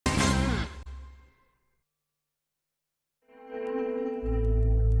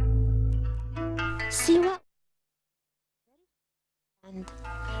Siwa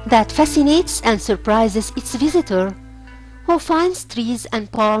that fascinates and surprises its visitor, who finds trees and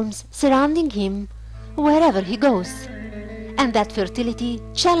palms surrounding him wherever he goes, and that fertility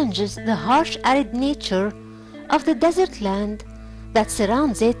challenges the harsh arid nature of the desert land that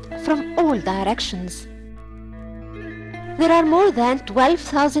surrounds it from all directions. There are more than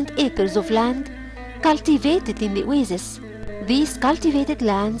 12,000 acres of land cultivated in the oasis. These cultivated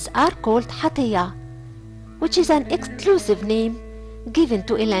lands are called Hataya, which is an exclusive name given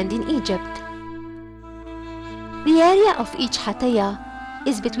to a land in Egypt. The area of each Hataya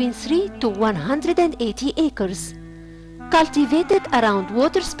is between 3 to 180 acres, cultivated around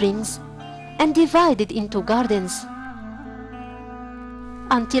water springs and divided into gardens.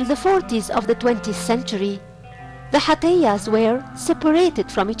 Until the 40s of the 20th century, the Hatayas were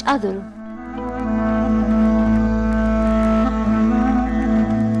separated from each other.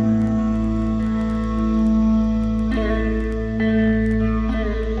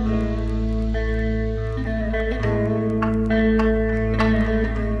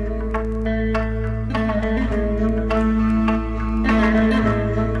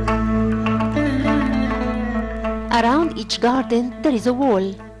 Around each garden there is a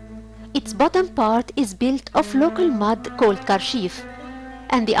wall. Its bottom part is built of local mud called karshif,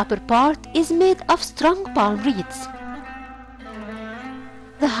 and the upper part is made of strong palm reeds.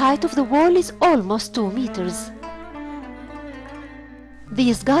 The height of the wall is almost 2 meters.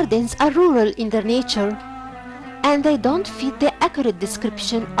 These gardens are rural in their nature, and they don't fit the accurate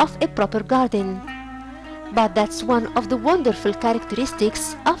description of a proper garden. But that's one of the wonderful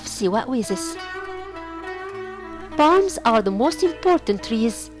characteristics of Siwa oasis. Palms are the most important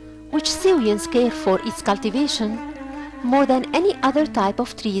trees which Syrians care for its cultivation more than any other type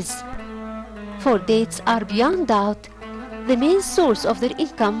of trees, for dates are beyond doubt the main source of their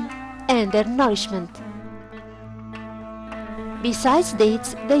income and their nourishment. Besides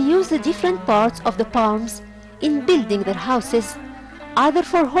dates, they use the different parts of the palms in building their houses, either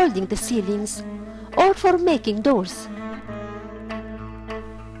for holding the ceilings or for making doors.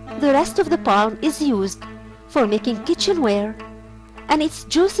 The rest of the palm is used for making kitchenware, and its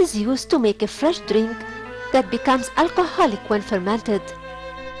juice is used to make a fresh drink that becomes alcoholic when fermented.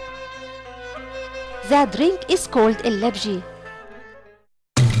 That drink is called a lebji.